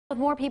With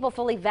more people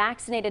fully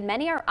vaccinated,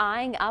 many are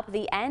eyeing up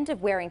the end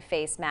of wearing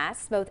face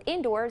masks, both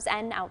indoors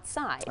and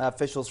outside.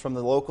 Officials from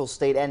the local,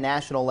 state, and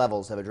national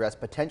levels have addressed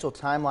potential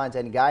timelines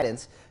and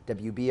guidance.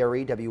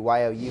 WBRE,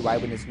 WYOU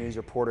Eyewitness News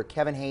reporter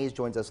Kevin Hayes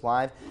joins us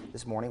live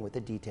this morning with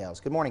the details.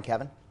 Good morning,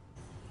 Kevin.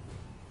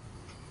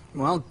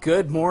 Well,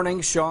 good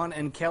morning, Sean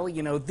and Kelly.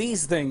 You know,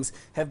 these things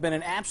have been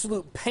an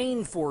absolute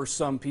pain for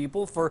some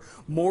people for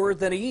more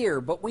than a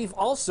year, but we've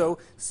also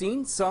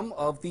seen some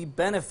of the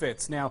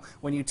benefits. Now,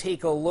 when you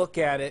take a look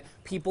at it,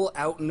 people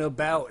out and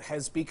about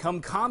has become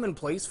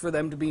commonplace for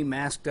them to be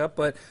masked up,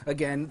 but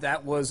again,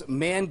 that was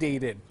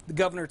mandated.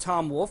 Governor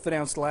Tom Wolf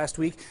announced last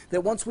week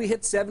that once we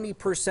hit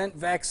 70%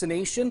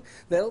 vaccination,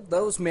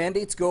 those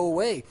mandates go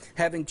away.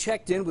 Having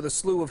checked in with a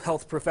slew of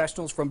health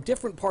professionals from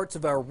different parts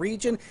of our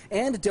region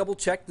and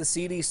double-checked the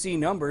CDC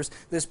numbers,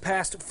 this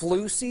past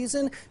flu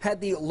season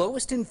had the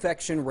lowest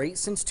infection rate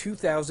since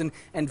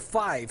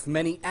 2005.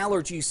 Many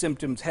allergy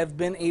symptoms have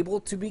been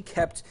able to be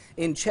kept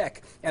in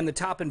check, and the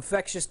top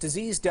infectious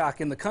disease doc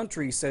in the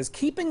country says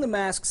keeping the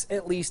masks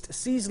at least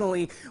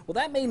seasonally, well,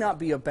 that may not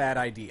be a bad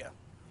idea.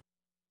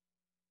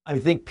 I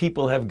think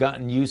people have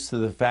gotten used to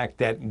the fact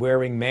that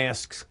wearing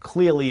masks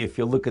clearly, if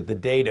you look at the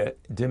data,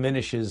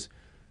 diminishes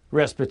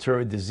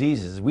respiratory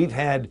diseases. We've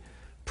had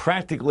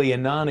practically a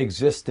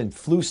non-existent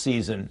flu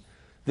season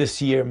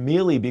this year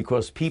merely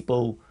because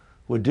people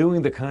were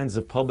doing the kinds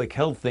of public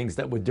health things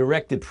that were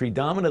directed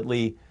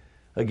predominantly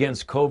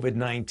against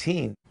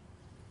COVID-19.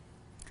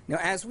 Now,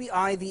 as we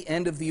eye the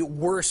end of the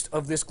worst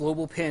of this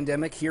global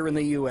pandemic here in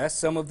the U.S.,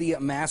 some of the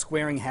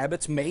mask-wearing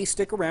habits may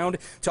stick around.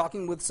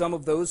 Talking with some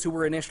of those who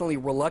were initially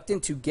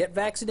reluctant to get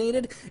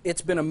vaccinated,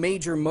 it's been a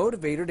major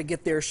motivator to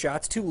get their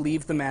shots to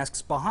leave the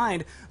masks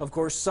behind. Of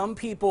course, some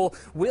people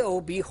will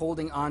be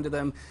holding on to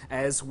them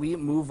as we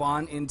move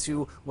on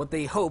into what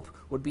they hope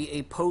would be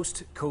a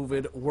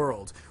post-COVID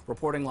world.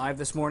 Reporting live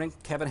this morning,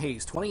 Kevin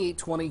Hayes,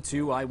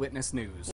 2822 Eyewitness News.